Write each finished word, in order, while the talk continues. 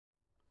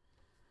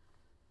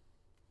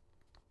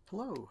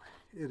Hello,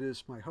 it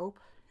is my hope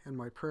and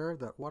my prayer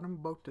that what I'm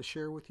about to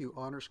share with you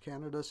honors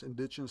Canada's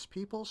Indigenous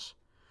peoples,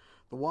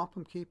 the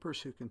wampum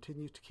keepers who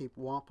continue to keep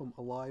wampum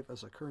alive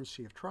as a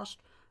currency of trust,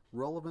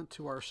 relevant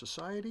to our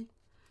society,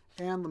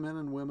 and the men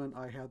and women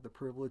I had the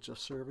privilege of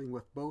serving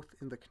with both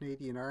in the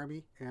Canadian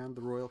Army and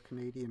the Royal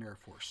Canadian Air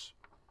Force.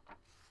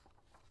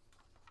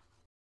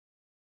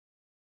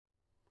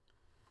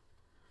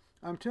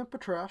 I'm Tim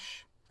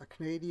Petresh, a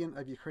Canadian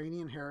of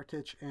Ukrainian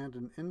heritage and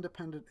an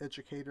independent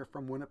educator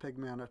from Winnipeg,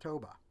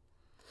 Manitoba.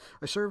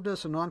 I served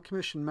as a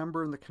non-commissioned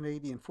member in the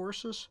Canadian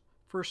Forces,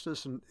 first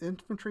as an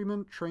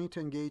infantryman trained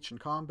to engage in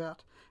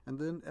combat, and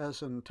then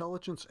as an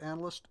intelligence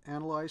analyst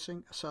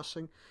analyzing,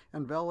 assessing,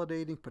 and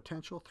validating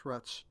potential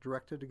threats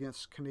directed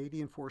against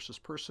Canadian Forces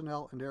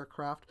personnel and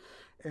aircraft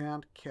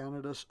and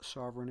Canada's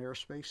sovereign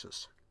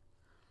airspaces.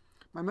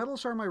 My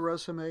medals are my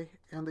resume,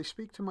 and they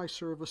speak to my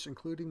service,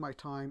 including my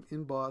time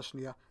in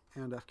Bosnia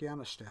and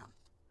Afghanistan.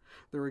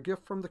 They're a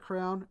gift from the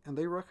Crown, and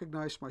they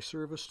recognize my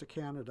service to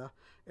Canada,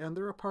 and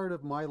they're a part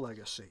of my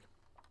legacy.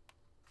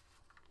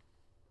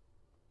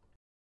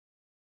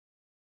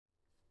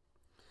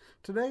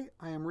 Today,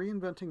 I am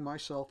reinventing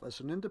myself as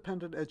an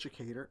independent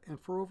educator,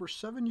 and for over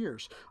 7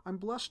 years, I'm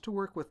blessed to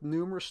work with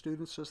numerous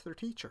students as their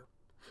teacher.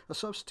 A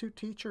substitute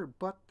teacher,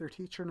 but their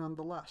teacher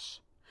nonetheless.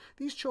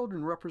 These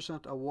children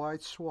represent a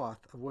wide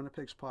swath of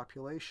Winnipeg's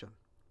population,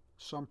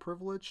 some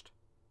privileged,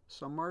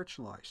 some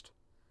marginalized.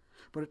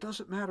 But it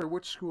doesn't matter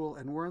which school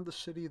and where in the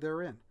city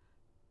they're in.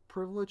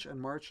 Privilege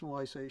and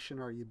marginalization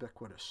are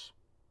ubiquitous.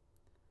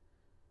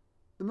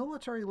 The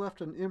military left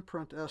an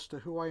imprint as to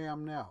who I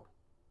am now.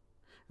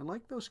 And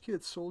like those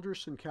kids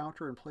soldiers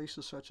encounter in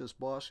places such as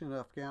Bosnia and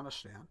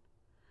Afghanistan,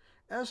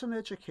 as an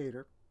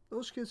educator,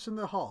 those kids in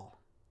the hall,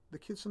 the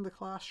kids in the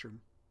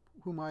classroom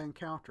whom I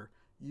encounter,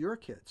 your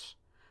kids,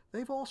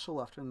 they've also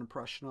left an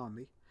impression on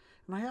me,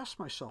 and I ask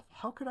myself,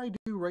 how could I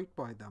do right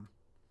by them,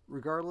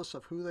 regardless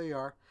of who they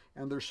are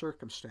and their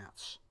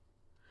circumstance?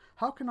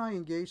 How can I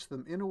engage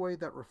them in a way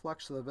that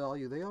reflects the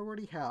value they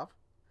already have,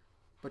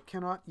 but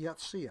cannot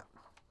yet see it?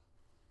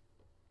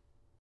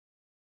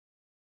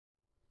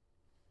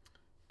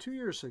 2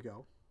 years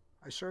ago,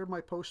 I started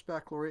my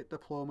post-baccalaureate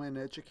diploma in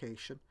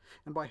education,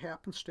 and by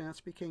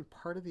happenstance became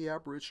part of the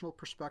Aboriginal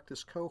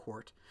Perspectives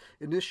cohort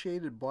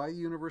initiated by the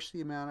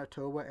University of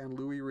Manitoba and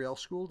Louis Riel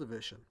School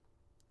Division.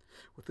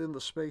 Within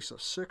the space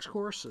of 6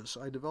 courses,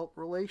 I developed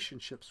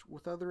relationships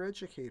with other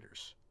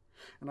educators,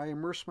 and I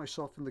immersed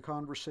myself in the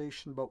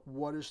conversation about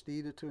what is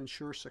needed to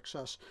ensure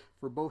success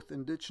for both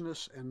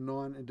Indigenous and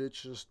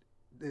non-Indigenous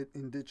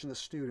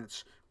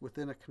students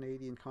within a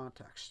Canadian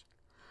context.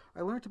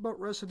 I learned about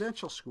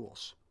residential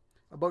schools,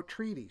 about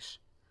treaties,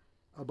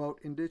 about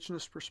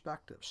Indigenous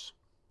perspectives,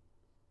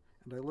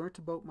 and I learned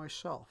about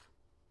myself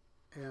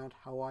and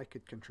how I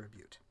could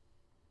contribute.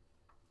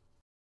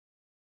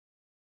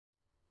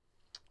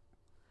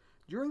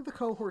 During the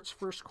cohort's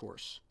first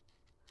course,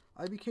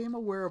 I became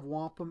aware of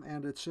wampum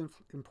and its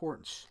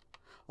importance.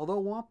 Although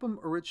wampum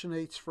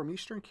originates from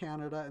Eastern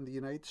Canada and the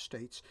United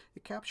States,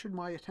 it captured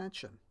my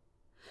attention.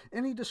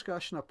 Any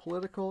discussion of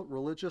political,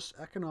 religious,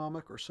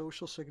 economic, or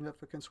social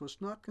significance was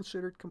not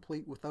considered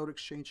complete without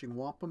exchanging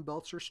wampum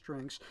belts or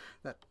strings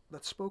that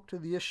spoke to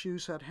the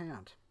issues at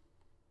hand.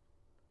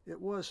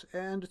 It was,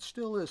 and it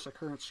still is, a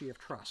currency of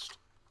trust.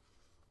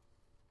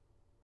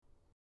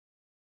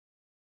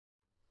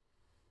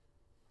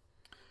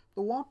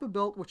 The wampum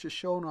belt which is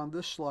shown on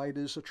this slide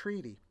is a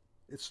treaty.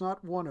 It's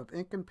not one of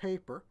ink and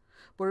paper,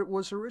 but it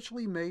was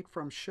originally made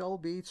from shell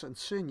beads and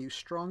sinew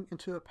strung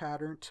into a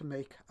pattern to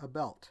make a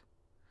belt.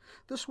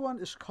 This one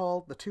is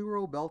called the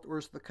two-row belt, or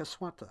is the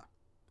Kaswenta.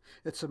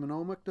 It's a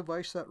mnemonic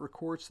device that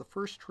records the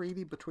first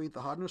treaty between the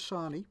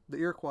Haudenosaunee, the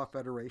Iroquois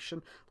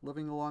Federation,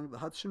 living along the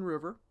Hudson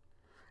River,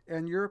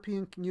 and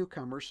European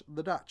newcomers,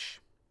 the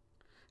Dutch.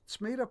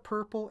 It's made of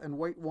purple and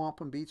white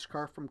wampum beads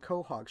carved from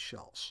quahog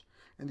shells,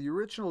 and the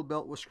original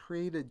belt was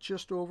created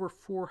just over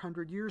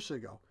 400 years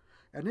ago,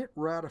 and it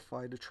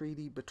ratified a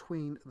treaty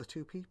between the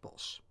two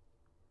peoples.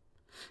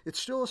 It's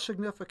still a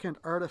significant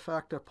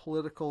artifact of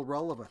political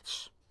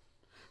relevance.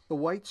 The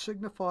white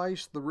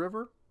signifies the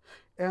river,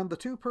 and the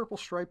 2 purple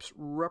stripes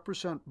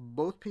represent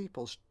both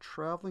peoples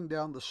traveling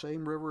down the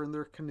same river in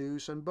their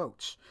canoes and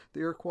boats.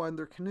 The Iroquois in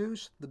their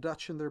canoes, the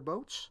Dutch in their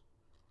boats.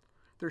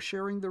 They're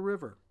sharing the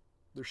river,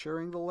 they're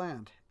sharing the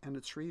land and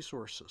its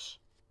resources,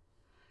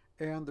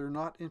 and they're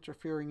not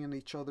interfering in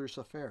each other's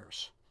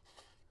affairs.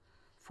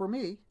 For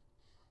me,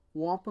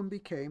 wampum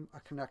became a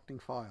connecting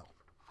file.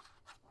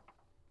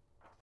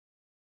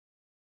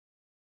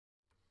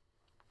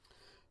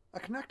 A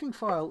connecting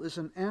file is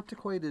an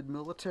antiquated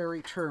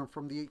military term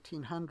from the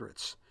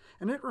 1800s,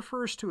 and it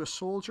refers to a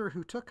soldier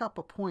who took up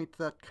a point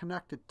that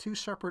connected 2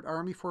 separate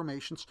army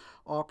formations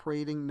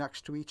operating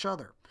next to each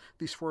other.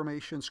 These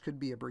formations could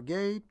be a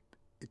brigade,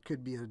 it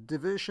could be a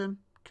division,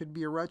 it could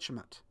be a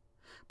regiment,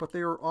 but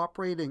they were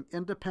operating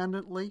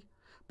independently,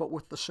 but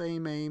with the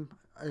same aim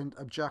and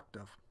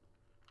objective.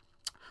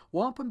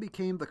 Wampum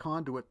became the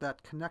conduit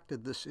that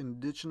connected this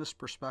Indigenous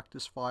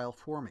Perspectives file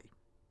for me.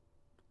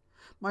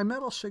 My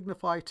medal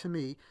signified to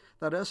me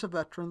that as a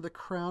veteran, the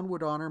Crown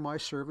would honor my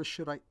service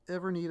should I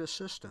ever need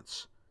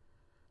assistance.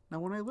 Now,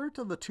 when I learned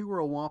of the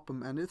two-row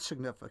wampum and its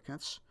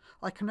significance,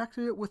 I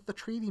connected it with the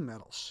treaty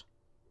medals.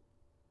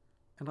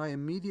 And I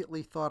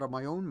immediately thought of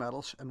my own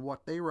medals and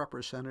what they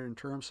represented in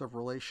terms of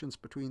relations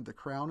between the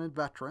Crown and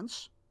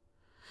veterans,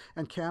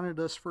 and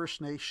Canada's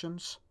First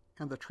Nations,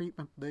 and the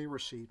treatment they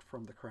received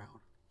from the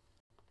Crown.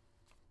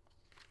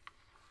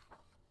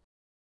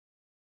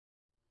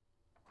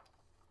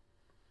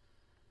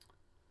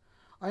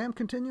 I am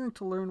continuing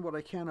to learn what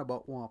I can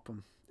about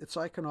wampum, its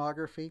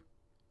iconography,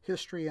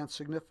 history, and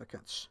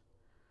significance.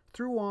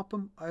 Through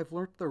wampum, I have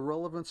learnt the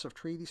relevance of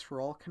treaties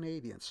for all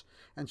Canadians,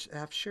 and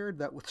have shared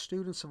that with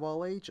students of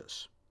all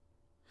ages.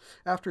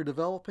 After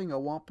developing a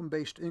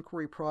wampum-based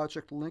inquiry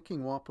project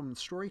linking wampum and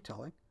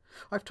storytelling,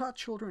 I've taught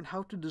children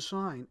how to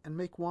design and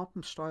make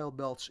wampum-style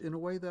belts in a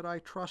way that I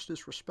trust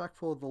is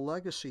respectful of the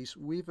legacies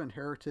we've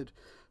inherited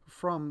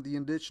from the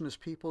Indigenous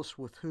peoples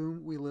with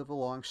whom we live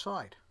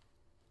alongside.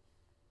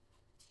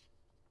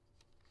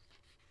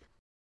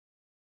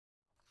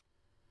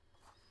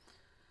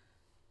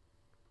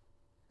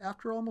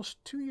 After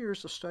almost 2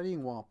 years of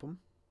studying wampum,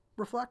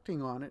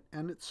 reflecting on it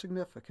and its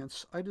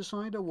significance, I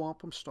designed a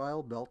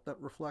wampum-style belt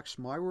that reflects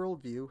my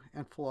worldview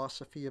and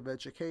philosophy of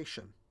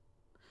education.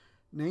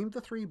 Named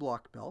the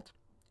 3-block belt,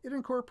 it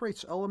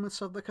incorporates elements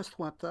of the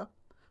Cathwenta,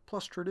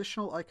 plus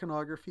traditional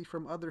iconography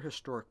from other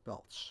historic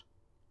belts.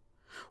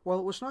 While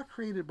it was not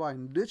created by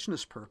an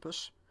Indigenous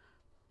purpose,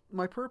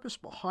 my purpose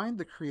behind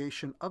the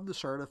creation of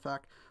this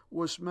artifact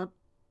was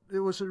it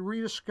was a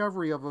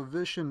rediscovery of a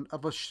vision,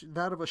 of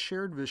a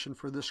shared vision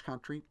for this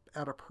country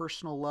at a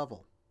personal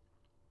level.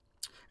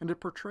 And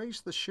it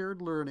portrays the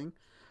shared learning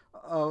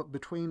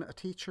between a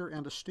teacher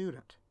and a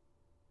student.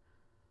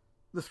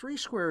 The 3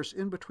 squares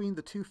in between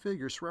the 2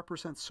 figures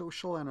represent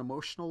social and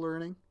emotional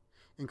learning,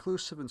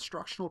 inclusive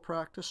instructional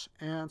practice,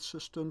 and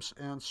systems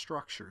and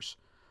structures,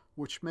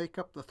 which make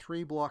up the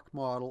 3-block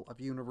model of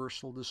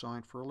universal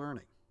design for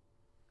learning.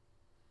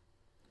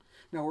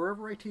 Now,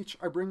 wherever I teach,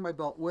 I bring my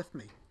belt with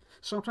me.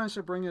 Sometimes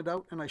I bring it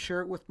out and I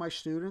share it with my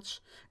students,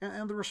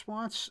 and the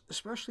response,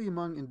 especially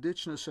among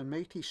Indigenous and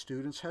Métis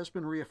students, has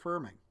been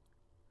reaffirming.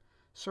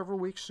 Several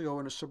weeks ago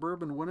in a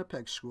suburban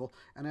Winnipeg school,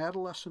 an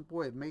adolescent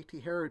boy of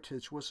Métis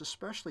heritage was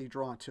especially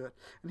drawn to it,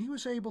 and he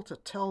was able to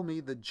tell me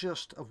the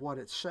gist of what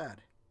it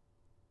said.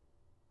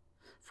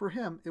 For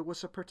him, it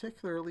was a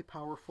particularly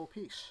powerful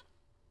piece.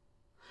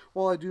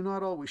 While I do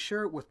not always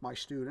share it with my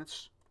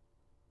students,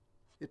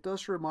 it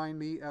does remind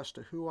me as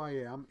to who I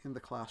am in the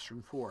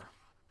classroom for.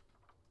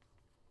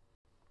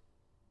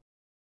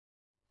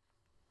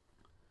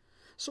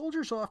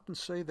 Soldiers often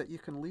say that you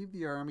can leave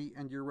the Army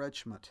and your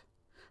regiment,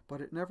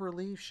 but it never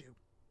leaves you.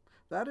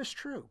 That is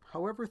true.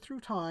 However, through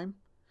time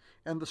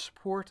and the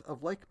support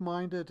of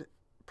like-minded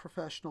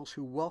professionals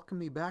who welcome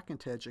me back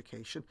into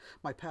education,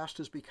 my past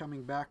is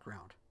becoming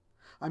background.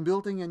 I'm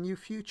building a new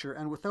future,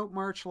 and without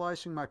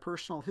marginalizing my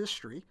personal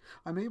history,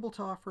 I'm able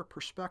to offer a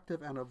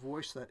perspective and a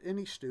voice that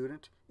any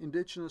student,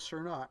 Indigenous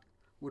or not,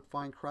 would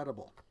find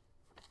credible.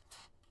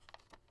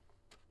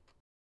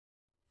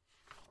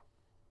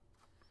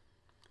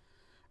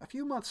 A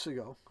few months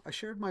ago, I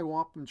shared my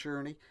wampum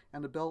journey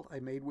and a belt I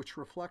made which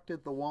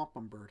reflected the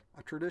wampum bird,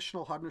 a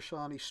traditional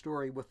Haudenosaunee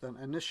story with an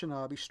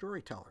Anishinaabe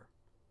storyteller.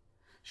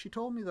 She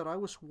told me that I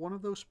was one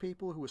of those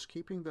people who was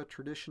keeping the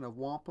tradition of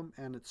wampum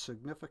and its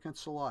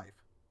significance alive.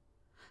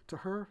 To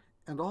her,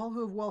 and all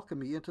who have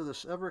welcomed me into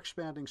this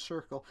ever-expanding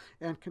circle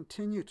and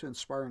continue to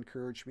inspire and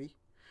encourage me,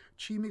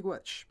 Chi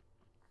Miigwech,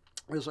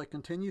 as I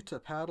continue to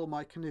paddle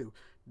my canoe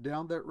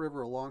down that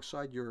river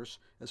alongside yours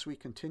as we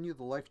continue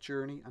the life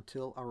journey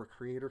until our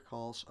Creator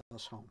calls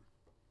us home.